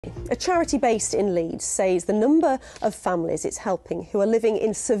A charity based in Leeds says the number of families it's helping who are living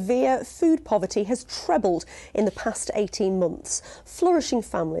in severe food poverty has trebled in the past 18 months. Flourishing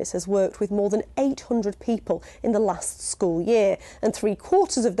Families has worked with more than 800 people in the last school year, and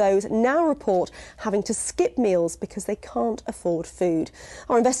 3/4 of those now report having to skip meals because they can't afford food.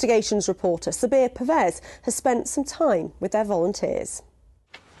 Our investigations reporter Sabir Pervez has spent some time with their volunteers.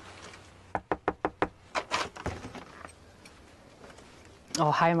 Oh,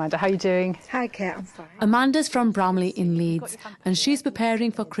 hi Amanda, how are you doing? Hi Kate, I'm fine. Amanda's from Bramley in Leeds and she's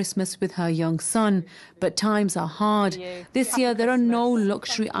preparing for Christmas with her young son. But times are hard. This year there are no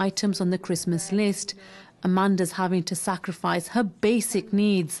luxury items on the Christmas list. Amanda's having to sacrifice her basic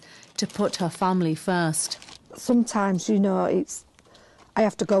needs to put her family first. Sometimes, I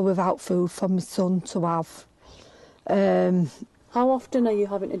have to go without food for my son to have. How often are you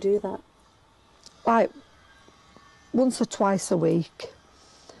having to do that? Like once or twice a week.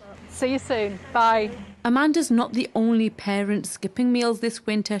 See you soon. Bye. Amanda's not the only parent skipping meals this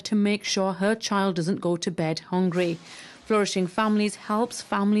winter to make sure her child doesn't go to bed hungry. Flourishing Families helps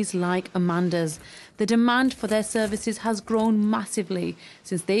families like Amanda's. The demand for their services has grown massively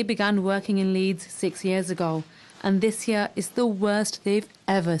since they began working in Leeds 6 years ago. And this year is the worst they've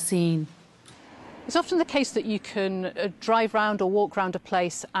ever seen. It's often the case that you can drive round or walk round a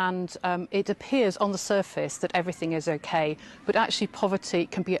place and it appears on the surface that everything is okay, but actually poverty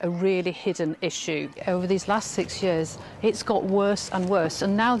can be a really hidden issue. Over these last 6 years, it's got worse and worse,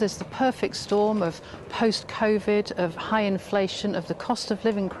 and now there's the perfect storm of post-COVID, of high inflation, of the cost of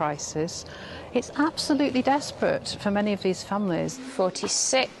living crisis. It's absolutely desperate for many of these families.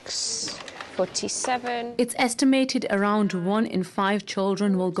 46. 47. It's estimated around 1 in 5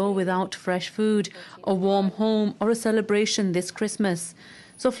 children will go without fresh food, a warm home or a celebration this Christmas.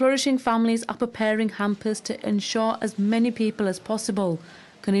 So Flourishing Families are preparing hampers to ensure as many people as possible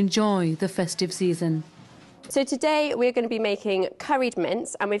can enjoy the festive season. So today we're going to be making curried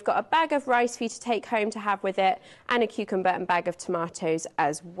mince, and we've got a bag of rice for you to take home to have with it, and a cucumber and bag of tomatoes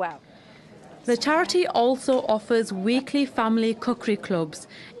as well. The charity also offers weekly family cookery clubs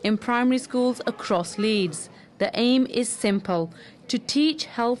in primary schools across Leeds. The aim is simple: to teach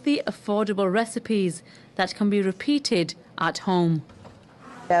healthy, affordable recipes that can be repeated at home.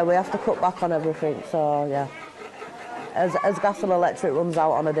 Yeah, we have to cut back on everything, so yeah. As gas and electric runs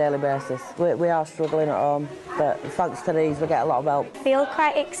out on a daily basis, we are struggling at home, but thanks to these we get a lot of help. I feel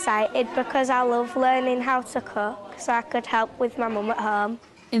quite excited because I love learning how to cook, so I could help with my mum at home.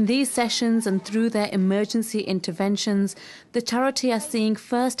 In these sessions and through their emergency interventions, the charity are seeing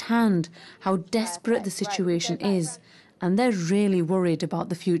firsthand how desperate the situation is, and they're really worried about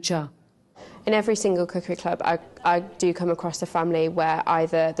the future. In every single cookery club, I do come across a family where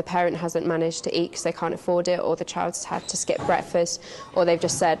either the parent hasn't managed to eat because they can't afford it, or the child's had to skip breakfast, or they've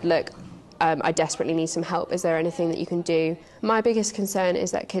just said, look, I desperately need some help. Is there anything that you can do? My biggest concern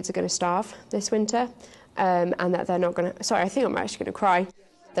is that kids are going to starve this winter, and that they're not going to... Sorry, I think I'm actually going to cry.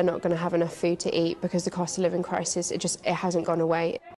 They're not going to have enough food to eat because the cost of living crisis, it hasn't gone away.